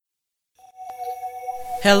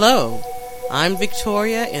Hello, I'm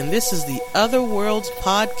Victoria, and this is the Other Worlds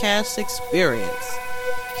podcast experience.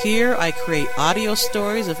 Here I create audio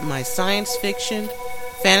stories of my science fiction,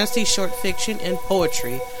 fantasy short fiction, and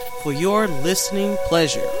poetry for your listening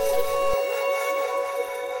pleasure.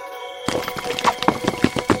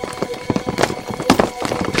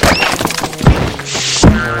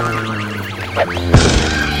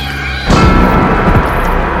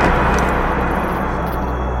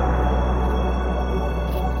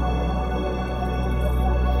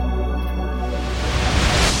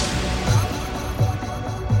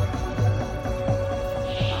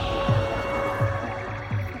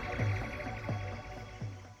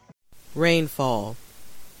 Rainfall,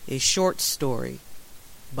 a short story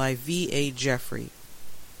by V.A. Jeffrey.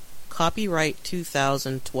 Copyright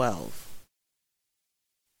 2012.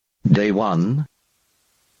 Day 1.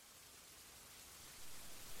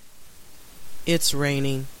 It's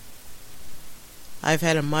raining. I've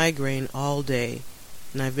had a migraine all day,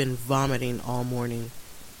 and I've been vomiting all morning.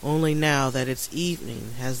 Only now that it's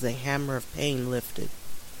evening has the hammer of pain lifted.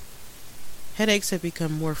 Headaches have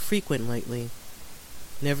become more frequent lately.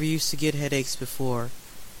 Never used to get headaches before,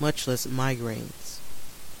 much less migraines.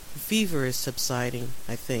 The fever is subsiding,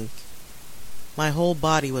 I think. My whole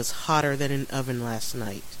body was hotter than an oven last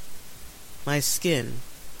night. My skin,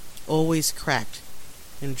 always cracked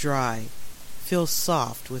and dry, feels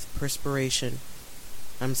soft with perspiration.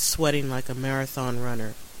 I'm sweating like a marathon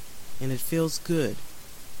runner, and it feels good.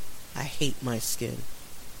 I hate my skin.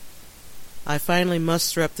 I finally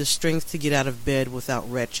muster up the strength to get out of bed without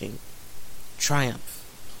retching. Triumph.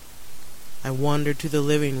 I wander to the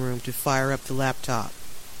living room to fire up the laptop.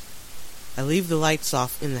 I leave the lights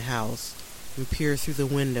off in the house and peer through the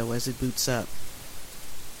window as it boots up.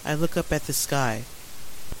 I look up at the sky.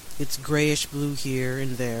 It's grayish blue here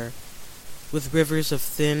and there, with rivers of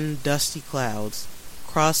thin, dusty clouds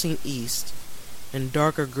crossing east and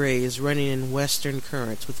darker grays running in western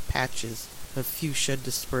currents with patches of fuchsia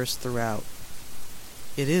dispersed throughout.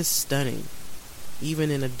 It is stunning. Even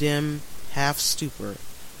in a dim, half stupor,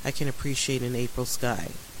 I can appreciate an April sky.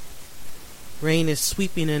 Rain is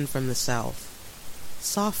sweeping in from the south.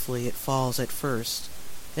 Softly it falls at first,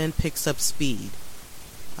 then picks up speed.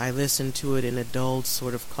 I listen to it in a dulled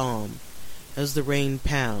sort of calm, as the rain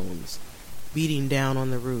pounds, beating down on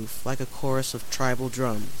the roof like a chorus of tribal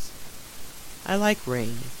drums. I like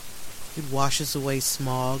rain. It washes away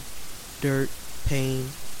smog, dirt, pain.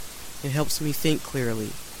 It helps me think clearly,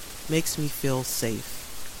 makes me feel safe.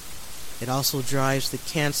 It also drives the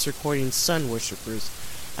cancer-courting sun worshippers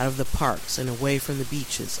out of the parks and away from the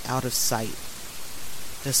beaches, out of sight.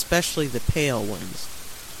 Especially the pale ones,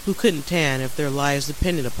 who couldn't tan if their lives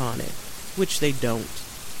depended upon it, which they don't.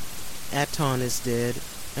 Aton is dead,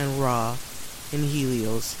 and Ra, and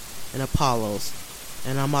Helios, and Apollos,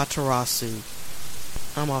 and Amaterasu.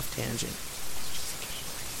 I'm off tangent.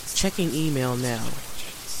 Checking email now.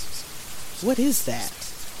 What is that?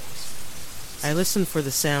 I listen for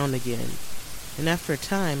the sound again, and after a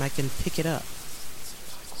time I can pick it up.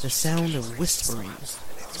 The sound of whispering.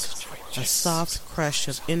 A soft crush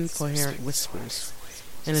of incoherent whispers,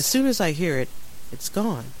 and as soon as I hear it, it's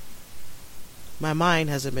gone. My mind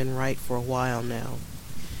hasn't been right for a while now.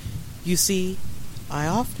 You see, I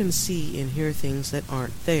often see and hear things that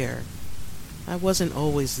aren't there. I wasn't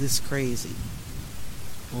always this crazy.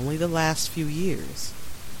 Only the last few years.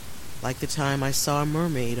 Like the time I saw a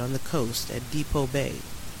mermaid on the coast at Depot Bay.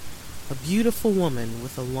 A beautiful woman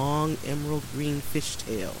with a long emerald green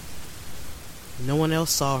fishtail. No one else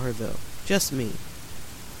saw her though, just me.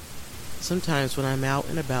 Sometimes when I'm out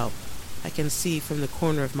and about, I can see from the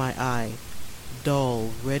corner of my eye dull,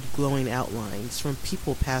 red glowing outlines from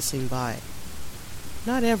people passing by.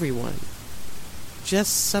 Not everyone,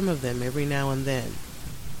 just some of them every now and then.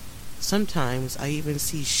 Sometimes I even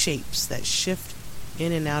see shapes that shift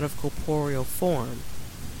in and out of corporeal form,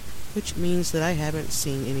 which means that I haven't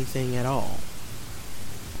seen anything at all.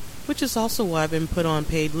 Which is also why I've been put on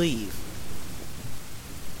paid leave.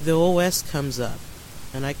 The OS comes up,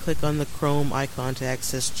 and I click on the Chrome icon to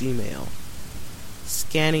access Gmail.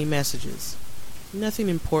 Scanning messages. Nothing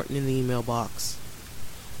important in the email box.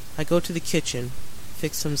 I go to the kitchen,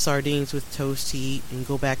 fix some sardines with toast to eat, and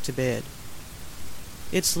go back to bed.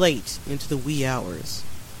 It's late into the wee hours.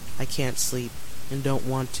 I can't sleep, and don't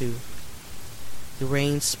want to. The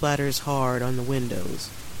rain splatters hard on the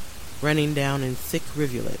windows, running down in thick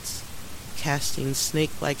rivulets, casting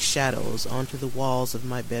snake-like shadows onto the walls of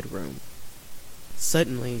my bedroom.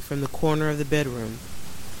 Suddenly, from the corner of the bedroom,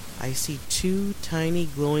 I see two tiny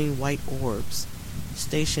glowing white orbs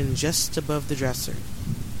stationed just above the dresser.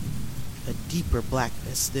 A deeper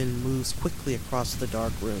blackness then moves quickly across the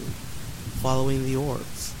dark room, following the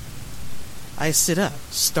orbs. I sit up,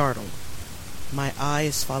 startled. My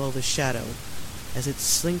eyes follow the shadow as it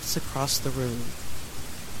slinks across the room.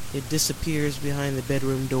 It disappears behind the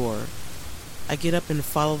bedroom door. I get up and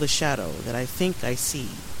follow the shadow that I think I see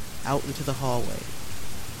out into the hallway,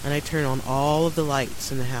 and I turn on all of the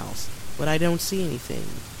lights in the house, but I don't see anything.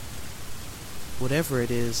 Whatever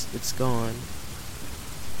it is, it's gone,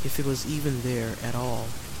 if it was even there at all.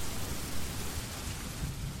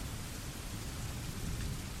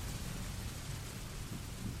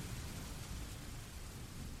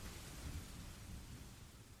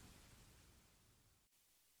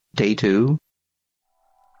 Day 2.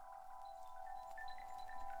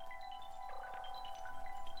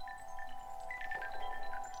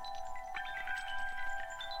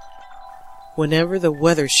 Whenever the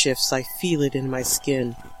weather shifts, I feel it in my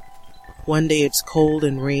skin. One day it's cold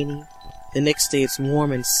and rainy, the next day it's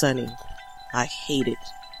warm and sunny. I hate it,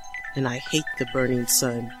 and I hate the burning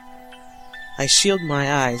sun. I shield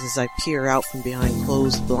my eyes as I peer out from behind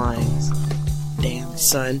closed blinds. Damn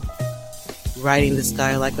sun, riding the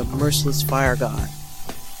sky like a merciless fire god.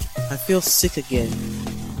 I feel sick again.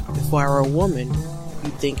 If I were a woman,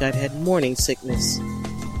 you'd think I'd had morning sickness.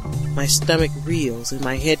 My stomach reels and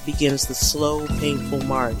my head begins the slow, painful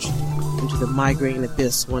march into the migraine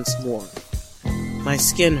abyss once more. My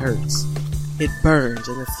skin hurts. It burns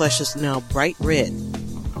and the flesh is now bright red.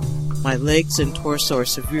 My legs and torso are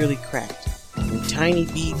severely cracked, and tiny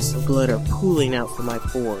beads of blood are pooling out from my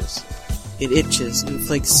pores. It itches and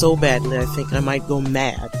flakes so badly I think I might go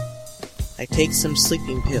mad. I take some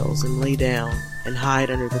sleeping pills and lay down and hide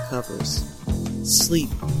under the covers. Sleep,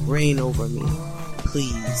 reign over me,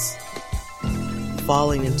 please.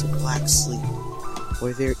 Falling into black sleep,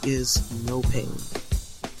 where there is no pain.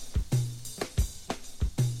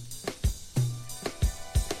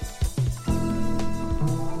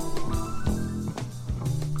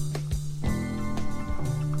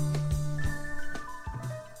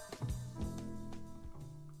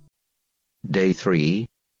 Day 3.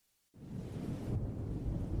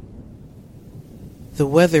 The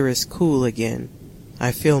weather is cool again.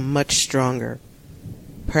 I feel much stronger.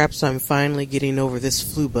 Perhaps I'm finally getting over this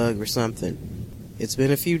flu bug or something. It's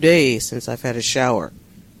been a few days since I've had a shower,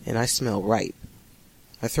 and I smell ripe.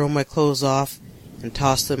 I throw my clothes off and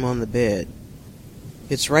toss them on the bed.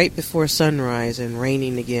 It's right before sunrise and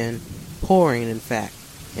raining again, pouring in fact,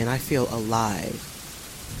 and I feel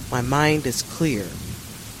alive. My mind is clear.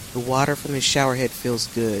 The water from the shower head feels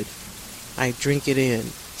good. I drink it in,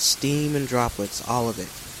 steam and droplets, all of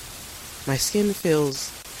it. My skin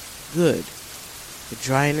feels good. The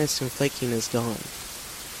dryness and flaking is gone.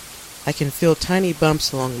 I can feel tiny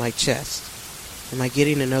bumps along my chest. Am I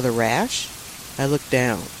getting another rash? I look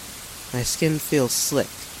down. My skin feels slick.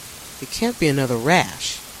 It can't be another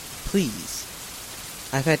rash. Please.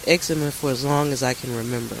 I've had eczema for as long as I can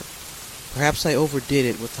remember. Perhaps I overdid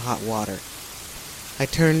it with the hot water. I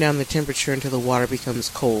turn down the temperature until the water becomes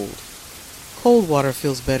cold. Cold water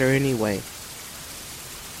feels better anyway.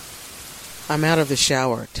 I'm out of the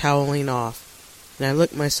shower, toweling off, and I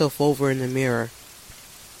look myself over in the mirror.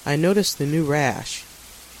 I notice the new rash.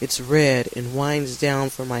 It's red and winds down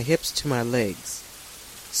from my hips to my legs.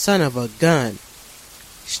 Son of a gun!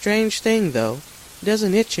 Strange thing, though. It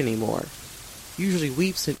doesn't itch anymore. Usually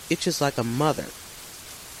weeps and itches like a mother.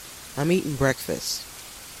 I'm eating breakfast.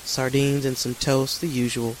 Sardines and some toast, the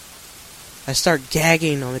usual. I start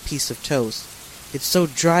gagging on a piece of toast. It's so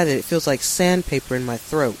dry that it feels like sandpaper in my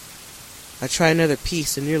throat. I try another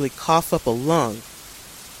piece and nearly cough up a lung.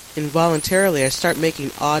 Involuntarily, I start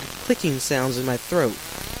making odd clicking sounds in my throat.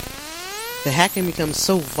 The hacking becomes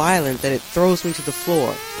so violent that it throws me to the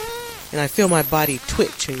floor, and I feel my body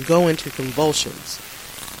twitch and go into convulsions.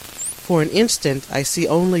 For an instant, I see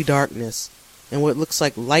only darkness, and what looks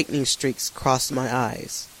like lightning streaks cross my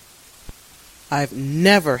eyes. I've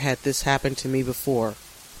never had this happen to me before.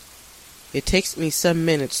 It takes me some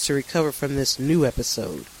minutes to recover from this new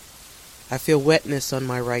episode. I feel wetness on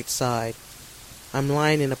my right side. I'm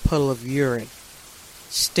lying in a puddle of urine,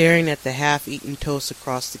 staring at the half-eaten toast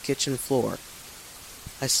across the kitchen floor.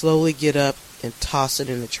 I slowly get up and toss it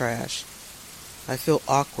in the trash. I feel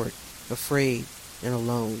awkward, afraid, and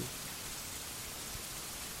alone.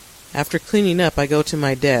 After cleaning up, I go to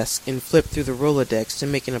my desk and flip through the Rolodex to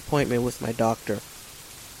make an appointment with my doctor.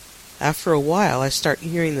 After a while, I start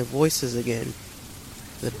hearing the voices again.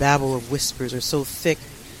 The babble of whispers are so thick,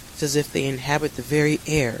 it's as if they inhabit the very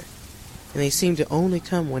air, and they seem to only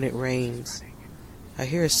come when it rains. I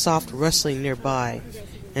hear a soft rustling nearby,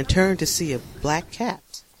 and turn to see a black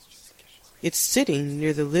cat. It's sitting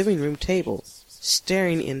near the living room table,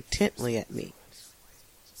 staring intently at me.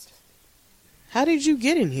 How did you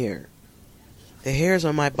get in here? The hairs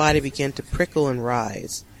on my body begin to prickle and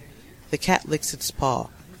rise. The cat licks its paw.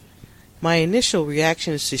 My initial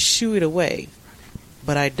reaction is to shoo it away,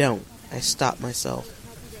 but I don't. I stop myself.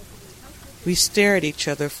 We stare at each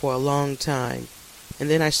other for a long time, and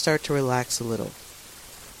then I start to relax a little.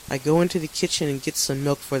 I go into the kitchen and get some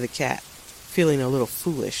milk for the cat, feeling a little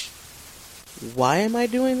foolish. Why am I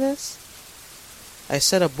doing this? I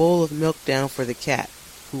set a bowl of milk down for the cat,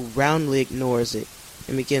 who roundly ignores it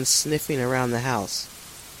and begins sniffing around the house.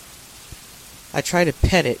 I try to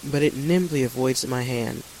pet it, but it nimbly avoids my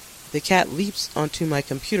hand. The cat leaps onto my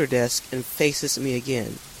computer desk and faces me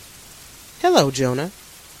again. Hello, Jonah.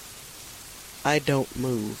 I don't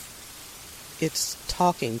move. It's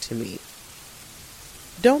talking to me.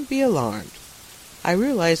 Don't be alarmed. I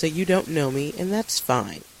realize that you don't know me, and that's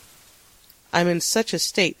fine. I'm in such a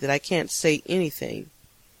state that I can't say anything.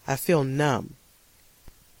 I feel numb.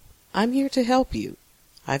 I'm here to help you.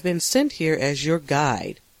 I've been sent here as your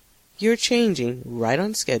guide. You're changing right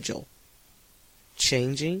on schedule.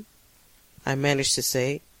 Changing? I manage to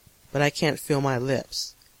say, but I can't feel my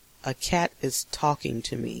lips. A cat is talking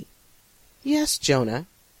to me. Yes, Jonah,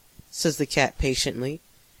 says the cat patiently,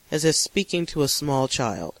 as if speaking to a small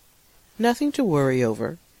child. Nothing to worry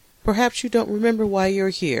over. Perhaps you don't remember why you're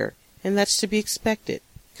here, and that's to be expected,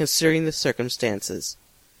 considering the circumstances.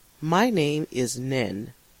 My name is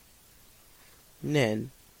Nen. Nen.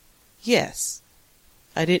 Yes.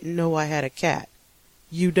 I didn't know I had a cat.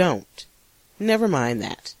 You don't. Never mind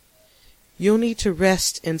that. You'll need to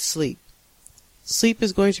rest and sleep. Sleep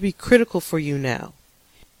is going to be critical for you now.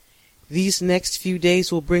 These next few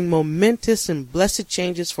days will bring momentous and blessed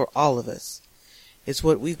changes for all of us. It's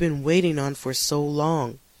what we've been waiting on for so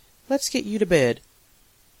long. Let's get you to bed.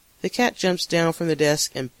 The cat jumps down from the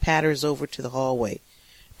desk and patters over to the hallway,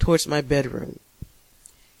 towards my bedroom.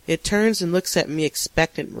 It turns and looks at me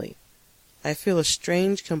expectantly. I feel a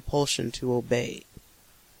strange compulsion to obey.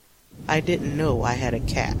 I didn't know I had a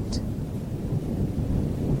cat.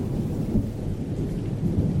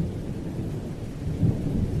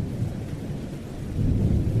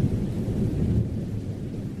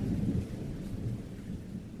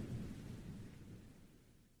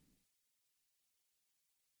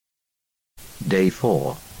 Day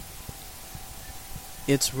 4.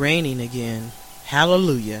 It's raining again.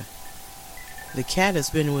 Hallelujah. The cat has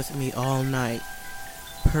been with me all night,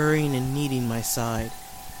 purring and kneading my side.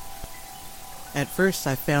 At first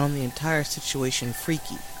I found the entire situation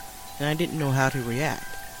freaky, and I didn't know how to react,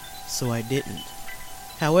 so I didn't.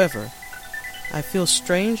 However, I feel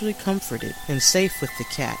strangely comforted and safe with the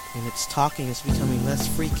cat, and its talking is becoming less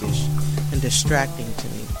freakish and distracting to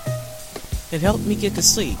me. It helped me get to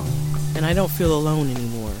sleep, and I don't feel alone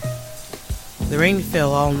anymore. The rain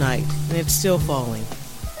fell all night, and it's still falling.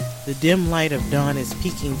 The dim light of dawn is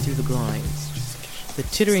peeking through the blinds. The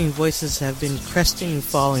tittering voices have been cresting and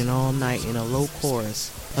falling all night in a low chorus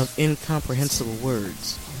of incomprehensible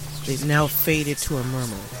words. They've now faded to a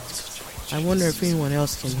murmur. I wonder if anyone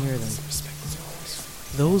else can hear them.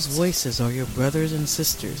 Those voices are your brothers and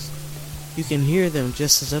sisters. You can hear them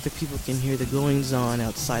just as other people can hear the goings-on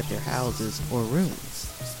outside their houses or rooms.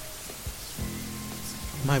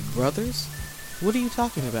 My brothers? What are you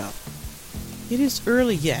talking about? It is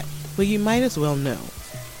early yet, but you might as well know.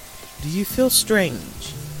 Do you feel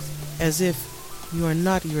strange? As if you are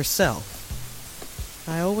not yourself?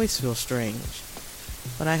 I always feel strange,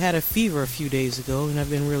 but I had a fever a few days ago and I've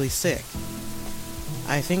been really sick.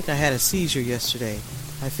 I think I had a seizure yesterday.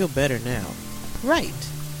 I feel better now. Right.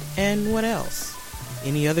 And what else?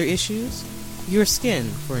 Any other issues? Your skin,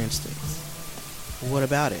 for instance. What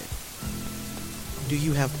about it? Do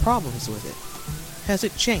you have problems with it? Has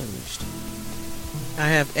it changed? I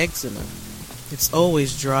have eczema. It's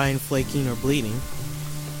always dry and flaking or bleeding,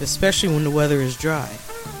 especially when the weather is dry.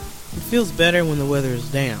 It feels better when the weather is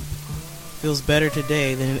damp. It feels better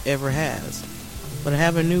today than it ever has. But I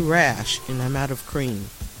have a new rash and I'm out of cream.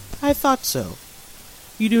 I thought so.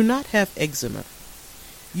 You do not have eczema.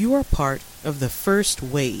 You are part of the first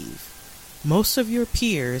wave. Most of your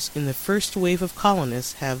peers in the first wave of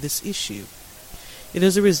colonists have this issue. It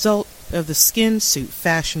is a result of the skin suit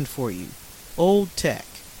fashioned for you. Old tech.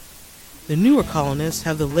 The newer colonists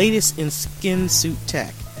have the latest in skin suit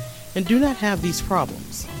tech and do not have these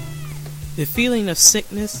problems. The feeling of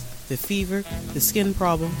sickness, the fever, the skin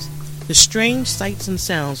problems, the strange sights and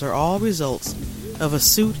sounds are all results of a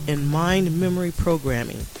suit and mind memory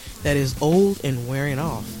programming that is old and wearing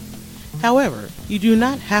off. However, you do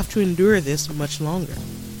not have to endure this much longer.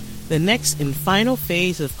 The next and final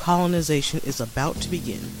phase of colonization is about to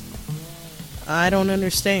begin. I don't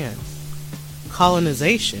understand.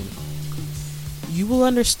 Colonization? You will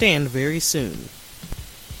understand very soon.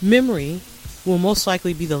 Memory will most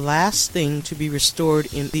likely be the last thing to be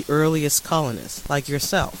restored in the earliest colonists, like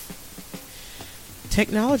yourself.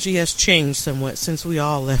 Technology has changed somewhat since we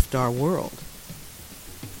all left our world.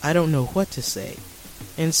 I don't know what to say,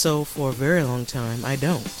 and so for a very long time I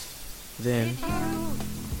don't. Then,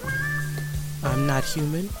 I'm not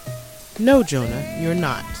human? No, Jonah, you're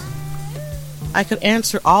not. I could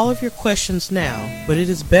answer all of your questions now, but it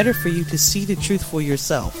is better for you to see the truth for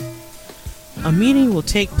yourself. A meeting will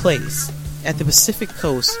take place at the Pacific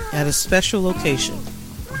Coast at a special location.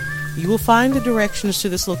 You will find the directions to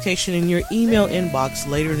this location in your email inbox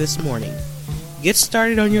later this morning. Get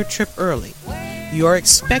started on your trip early. You are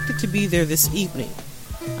expected to be there this evening.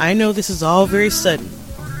 I know this is all very sudden,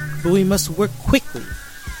 but we must work quickly.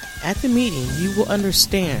 At the meeting, you will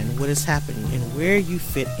understand what is happening and where you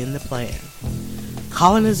fit in the plan.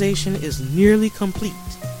 Colonization is nearly complete.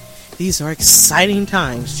 These are exciting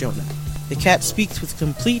times, Jonah. The cat speaks with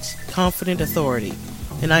complete, confident authority,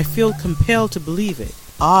 and I feel compelled to believe it,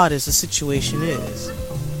 odd as the situation is.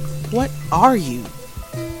 What are you?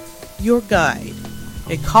 Your guide.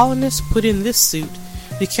 A colonist put in this suit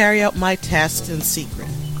to carry out my tasks in secret,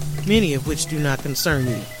 many of which do not concern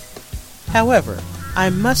you. However, I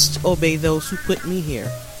must obey those who put me here,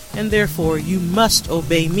 and therefore you must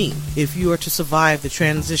obey me if you are to survive the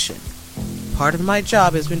transition. Part of my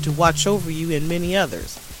job has been to watch over you and many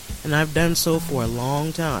others, and I've done so for a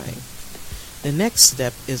long time. The next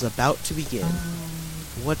step is about to begin.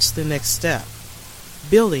 What's the next step?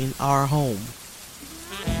 Building our home.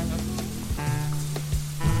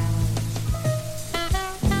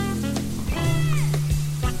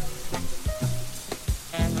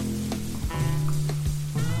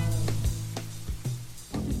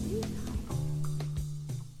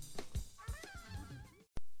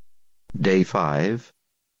 Day 5.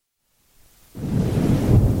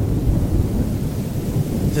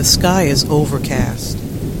 The sky is overcast.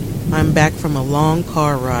 I'm back from a long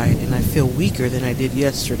car ride and I feel weaker than I did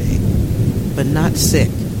yesterday, but not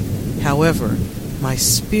sick. However, my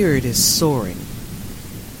spirit is soaring.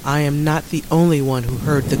 I am not the only one who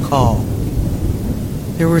heard the call.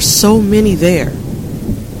 There were so many there.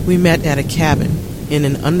 We met at a cabin in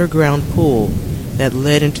an underground pool that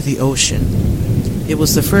led into the ocean. It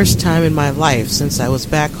was the first time in my life since I was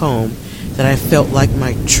back home that I felt like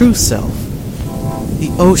my true self.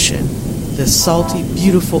 The ocean, the salty,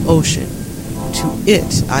 beautiful ocean. To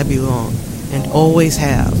it I belong, and always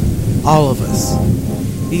have, all of us.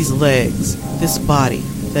 These legs, this body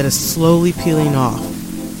that is slowly peeling off,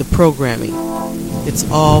 the programming, it's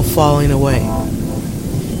all falling away.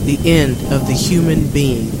 The end of the human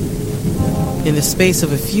being. In the space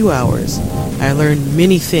of a few hours, I learned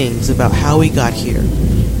many things about how we got here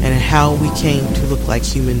and how we came to look like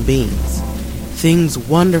human beings. Things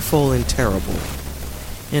wonderful and terrible.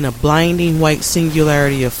 In a blinding white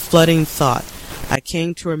singularity of flooding thought, I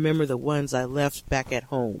came to remember the ones I left back at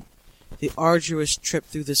home. The arduous trip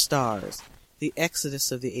through the stars, the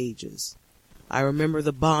exodus of the ages. I remember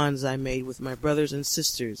the bonds I made with my brothers and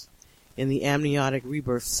sisters in the amniotic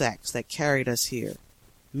rebirth sacks that carried us here,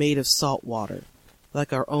 made of salt water,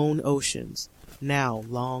 like our own oceans, now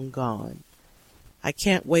long gone. I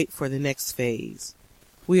can't wait for the next phase.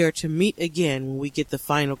 We are to meet again when we get the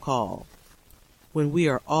final call, when we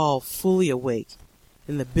are all fully awake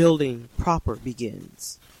and the building proper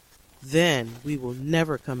begins. Then we will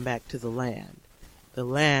never come back to the land. The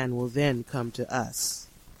land will then come to us.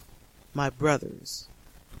 My brothers,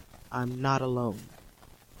 I'm not alone.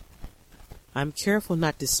 I'm careful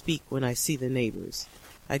not to speak when I see the neighbors.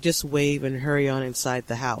 I just wave and hurry on inside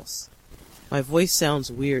the house. My voice sounds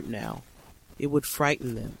weird now. It would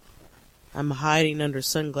frighten them. I'm hiding under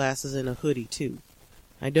sunglasses and a hoodie too.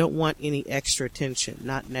 I don't want any extra attention,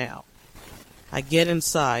 not now. I get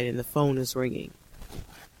inside and the phone is ringing.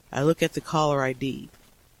 I look at the caller ID.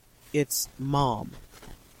 It's Mom.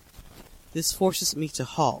 This forces me to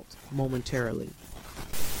halt momentarily.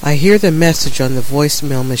 I hear the message on the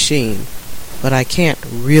voicemail machine, but I can't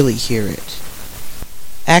really hear it.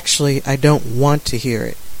 Actually, I don't want to hear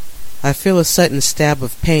it. I feel a sudden stab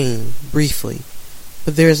of pain, briefly,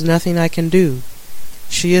 but there is nothing I can do.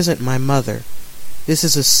 She isn't my mother. This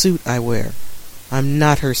is a suit I wear. I'm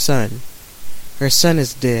not her son. Her son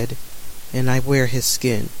is dead, and I wear his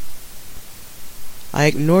skin. I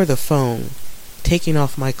ignore the phone, taking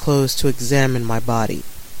off my clothes to examine my body.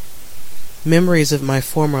 Memories of my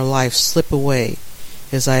former life slip away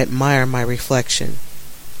as I admire my reflection.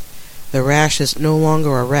 The rash is no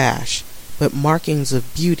longer a rash, but markings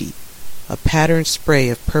of beauty, a patterned spray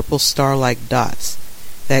of purple star-like dots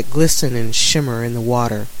that glisten and shimmer in the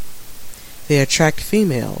water. They attract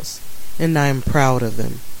females, and I am proud of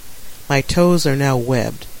them. My toes are now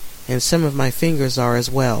webbed, and some of my fingers are as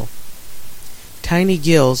well. Tiny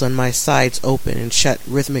gills on my sides open and shut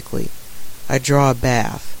rhythmically. I draw a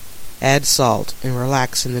bath, add salt, and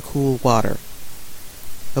relax in the cool water.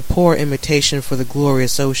 A poor imitation for the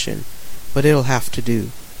glorious ocean, but it'll have to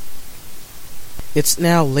do. It's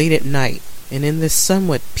now late at night, and in this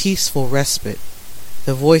somewhat peaceful respite,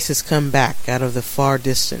 the voices come back out of the far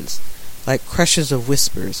distance, like crushes of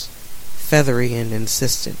whispers, feathery and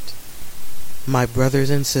insistent. My brothers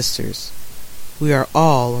and sisters, we are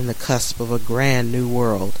all on the cusp of a grand new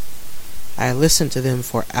world. I listen to them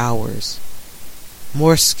for hours.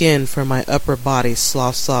 More skin from my upper body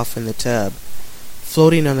sloughs off in the tub,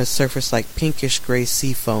 floating on the surface like pinkish-gray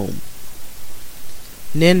sea foam.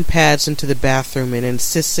 Nin pads into the bathroom and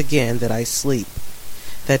insists again that I sleep,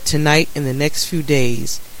 that tonight and the next few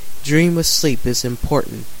days, dream of sleep is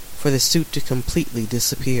important for the suit to completely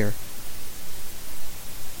disappear.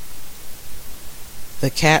 The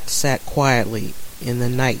cat sat quietly in the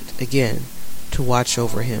night again to watch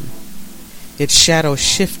over him. Its shadow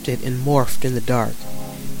shifted and morphed in the dark,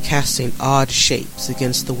 casting odd shapes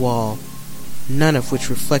against the wall, none of which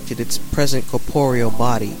reflected its present corporeal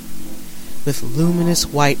body. With luminous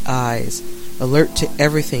white eyes, alert to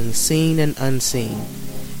everything seen and unseen,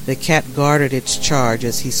 the cat guarded its charge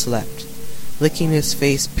as he slept, licking his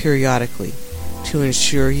face periodically to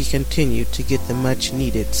ensure he continued to get the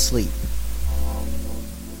much-needed sleep.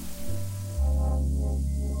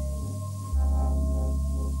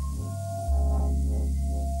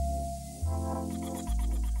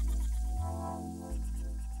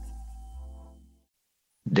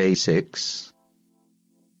 Day 6.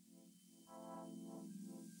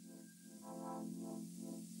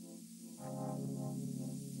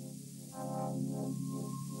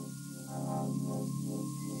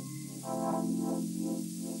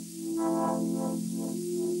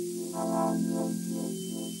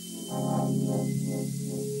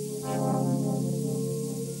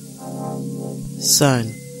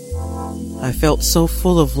 Son, I felt so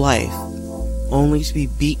full of life, only to be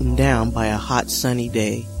beaten down by a hot sunny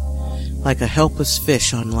day, like a helpless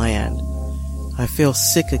fish on land. I feel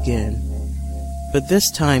sick again, but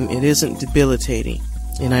this time it isn't debilitating,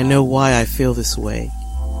 and I know why I feel this way.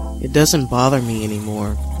 It doesn't bother me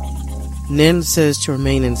anymore. Nin says to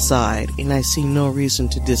remain inside, and I see no reason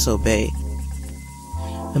to disobey.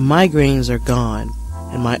 The migraines are gone,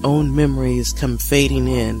 and my own memories come fading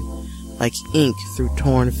in like ink through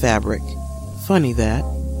torn fabric. Funny that.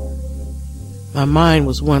 My mind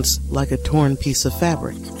was once like a torn piece of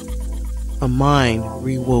fabric, a mind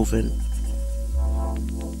rewoven.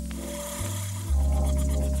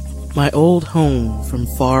 My old home from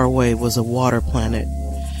far away was a water planet.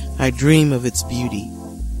 I dream of its beauty.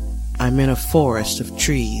 I'm in a forest of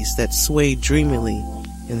trees that sway dreamily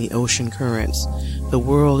in the ocean currents. The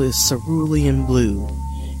world is cerulean blue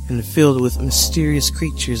and filled with mysterious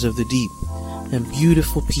creatures of the deep and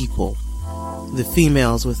beautiful people, the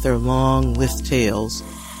females with their long lithe tails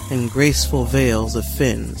and graceful veils of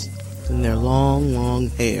fins in their long, long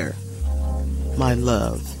hair. My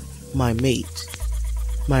love, my mate.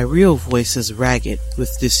 My real voice is ragged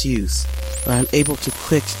with disuse, but I'm able to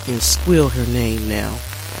click and squeal her name now.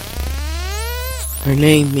 Her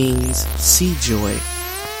name means sea joy.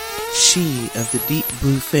 She of the deep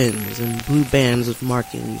blue fins and blue bands of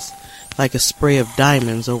markings, like a spray of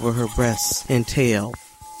diamonds over her breasts and tail,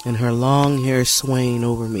 and her long hair swaying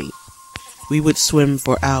over me. We would swim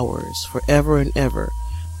for hours, forever and ever,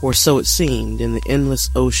 or so it seemed, in the endless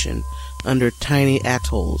ocean, under tiny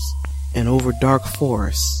atolls, and over dark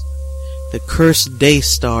forests. The cursed day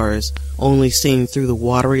stars only seen through the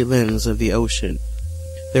watery lens of the ocean.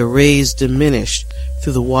 Their rays diminished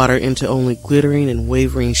through the water into only glittering and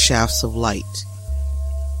wavering shafts of light,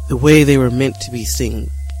 the way they were meant to be seen.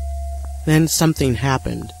 Then something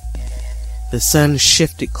happened. The sun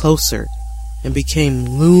shifted closer and became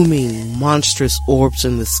looming, monstrous orbs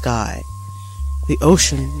in the sky. The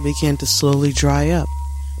ocean began to slowly dry up,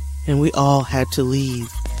 and we all had to leave.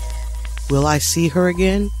 Will I see her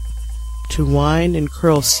again? To wind and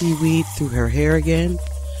curl seaweed through her hair again?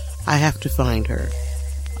 I have to find her.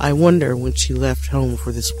 I wonder when she left home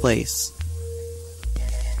for this place.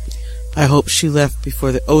 I hope she left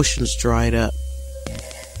before the oceans dried up.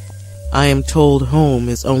 I am told home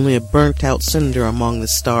is only a burnt-out cinder among the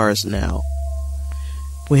stars now.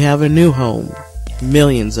 We have a new home,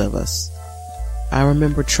 millions of us. I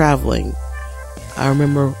remember traveling. I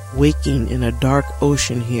remember waking in a dark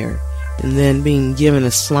ocean here, and then being given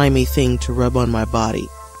a slimy thing to rub on my body.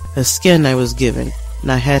 A skin I was given,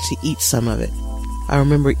 and I had to eat some of it. I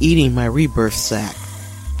remember eating my rebirth sac.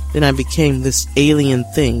 Then I became this alien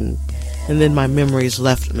thing, and then my memories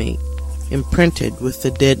left me, imprinted with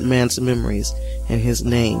the dead man's memories and his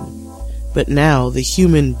name. But now the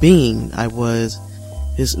human being I was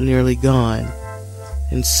is nearly gone,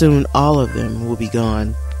 and soon all of them will be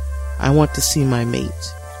gone. I want to see my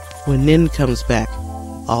mate. When Nin comes back,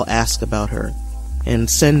 I'll ask about her, and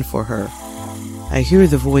send for her. I hear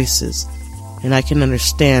the voices, and I can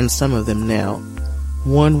understand some of them now.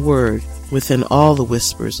 One word within all the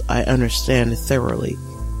whispers I understand thoroughly.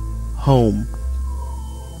 Home.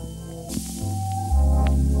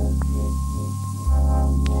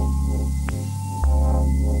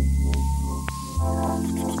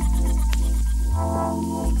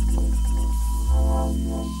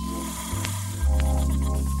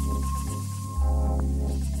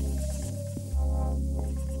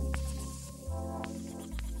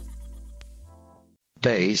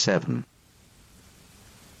 Day 7.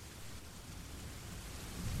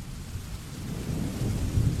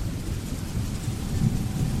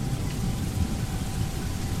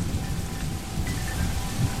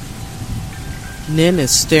 Nin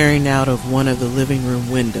is staring out of one of the living room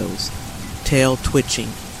windows, tail twitching.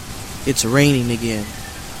 It's raining again.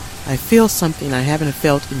 I feel something I haven't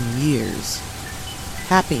felt in years.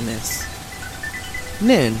 Happiness.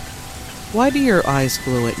 Nin, why do your eyes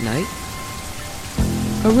glow at night?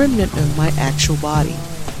 A remnant of my actual body.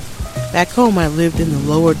 Back home I lived in the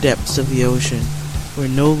lower depths of the ocean, where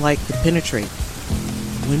no light could penetrate.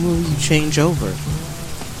 When will you change over?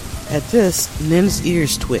 At this, Nin's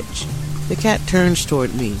ears twitch. The cat turns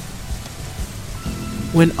toward me.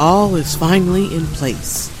 When all is finally in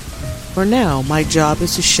place. For now, my job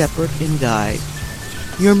is to shepherd and guide.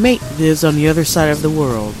 Your mate lives on the other side of the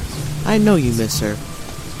world. I know you miss her.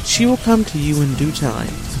 She will come to you in due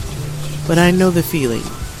time. But I know the feeling.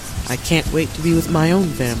 I can't wait to be with my own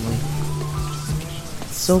family.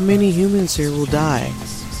 So many humans here will die.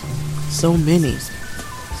 So many.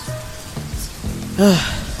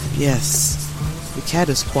 Yes. The cat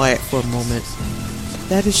is quiet for a moment.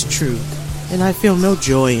 That is true, and I feel no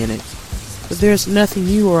joy in it. But there is nothing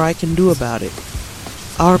you or I can do about it.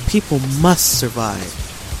 Our people must survive.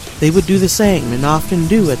 They would do the same, and often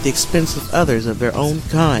do at the expense of others of their own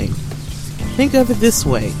kind. Think of it this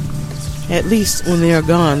way. At least when they are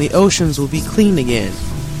gone, the oceans will be clean again,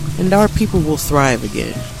 and our people will thrive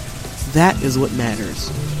again. That is what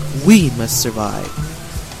matters. We must survive.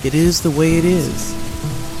 It is the way it is.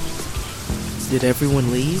 Did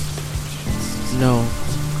everyone leave? No.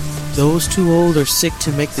 Those too old or sick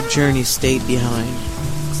to make the journey stayed behind.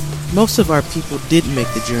 Most of our people did make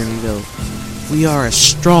the journey, though. We are a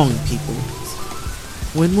strong people.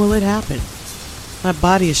 When will it happen? My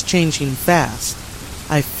body is changing fast.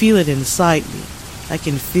 I feel it inside me. I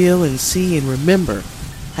can feel and see and remember.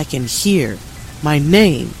 I can hear my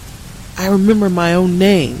name. I remember my own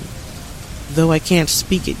name, though I can't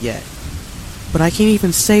speak it yet. But I can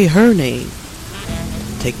even say her name.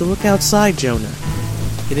 Take a look outside, Jonah.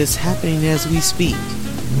 It is happening as we speak.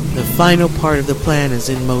 The final part of the plan is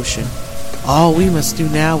in motion. All we must do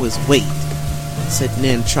now is wait, said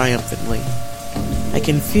Nin triumphantly. I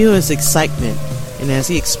can feel his excitement, and as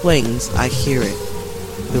he explains, I hear it.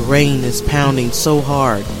 The rain is pounding so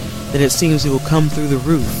hard that it seems it will come through the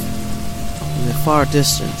roof. In the far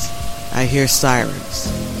distance, I hear sirens.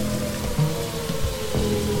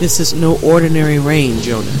 This is no ordinary rain,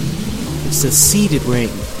 Jonah. It's a seeded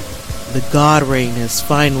rain. The God rain has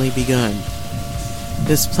finally begun.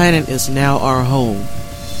 This planet is now our home,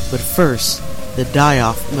 but first, the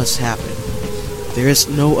die-off must happen. There is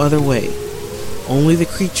no other way. Only the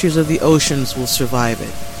creatures of the oceans will survive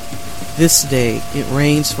it. This day, it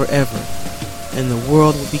rains forever, and the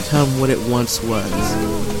world will become what it once was.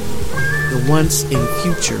 The once and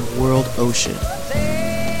future world ocean.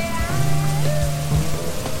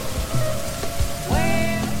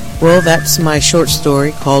 Well, that's my short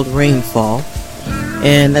story called Rainfall,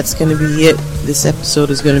 and that's going to be it. This episode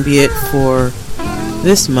is going to be it for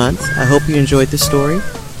this month. I hope you enjoyed the story.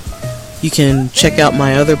 You can check out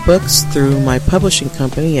my other books through my publishing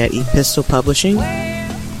company at Epistle Publishing.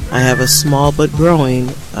 I have a small but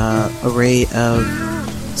growing array of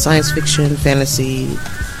science fiction, fantasy,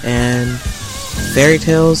 and fairy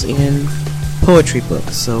tales and poetry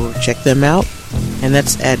books, so check them out. And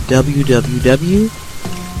that's at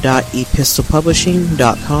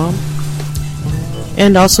www.epistlepublishing.com.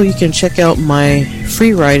 And also you can check out my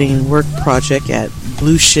free writing work project at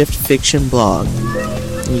Blue Shift Fiction Blog.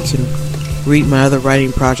 You can Read my other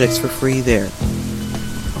writing projects for free there.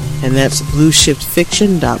 And that's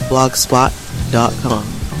blueshiftfiction.blogspot.com.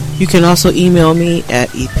 You can also email me at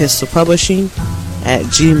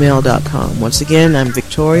epistlepublishing@gmail.com. Once again, I'm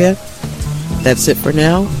Victoria. That's it for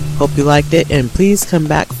now. Hope you liked it, and please come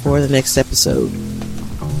back for the next episode.